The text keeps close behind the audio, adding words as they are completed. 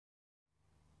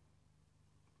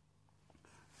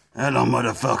Hello,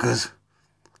 motherfuckers.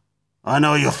 I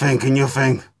know you're thinking,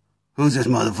 who's this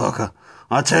motherfucker?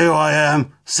 I'll tell you who I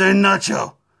am. Saint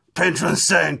Nacho, patron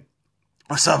saint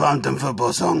of Southampton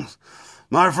football songs.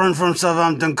 My friends from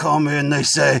Southampton call me and they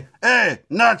say, "Hey,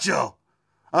 Nacho,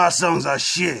 our songs are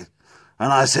shit."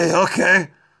 And I say,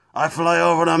 okay, I fly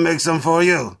over and make some for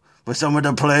you. For some of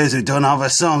the players who don't have a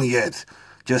song yet,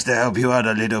 just to help you out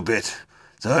a little bit.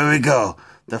 So here we go.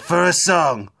 The first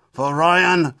song for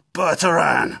Ryan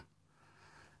Bertrand.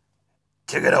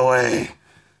 Take it away.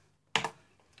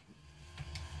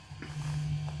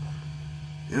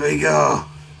 Here we go.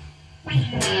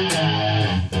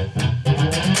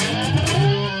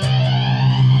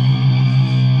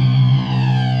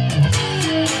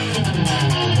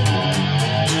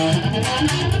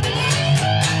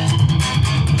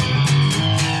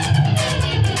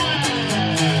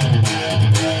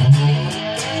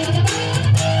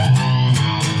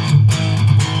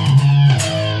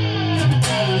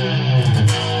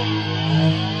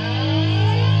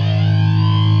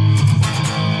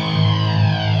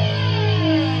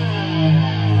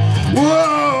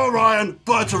 Whoa, Ryan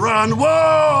Bertrand,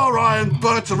 whoa, Ryan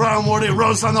Bertrand, when he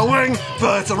runs on the wing,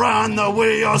 Bertrand, the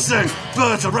we all sing,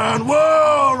 Bertrand,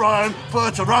 whoa, Ryan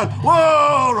Bertrand,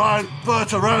 whoa, Ryan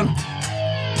Bertrand.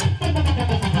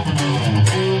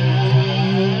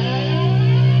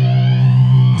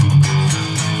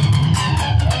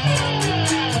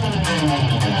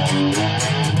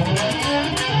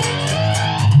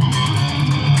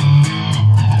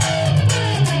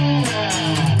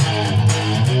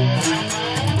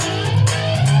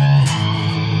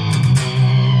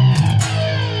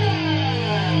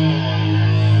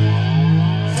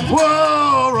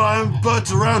 Whoa, Ryan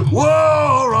Bertrand,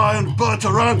 whoa, Ryan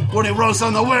Bertrand, when he rolls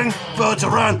on the wing,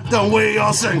 Bertrand, then we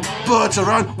all sing,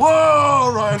 Bertrand,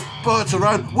 whoa, Ryan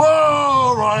Bertrand,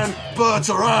 whoa, Ryan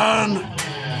Bertrand.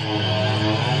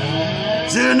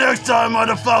 See you next time,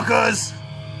 motherfuckers.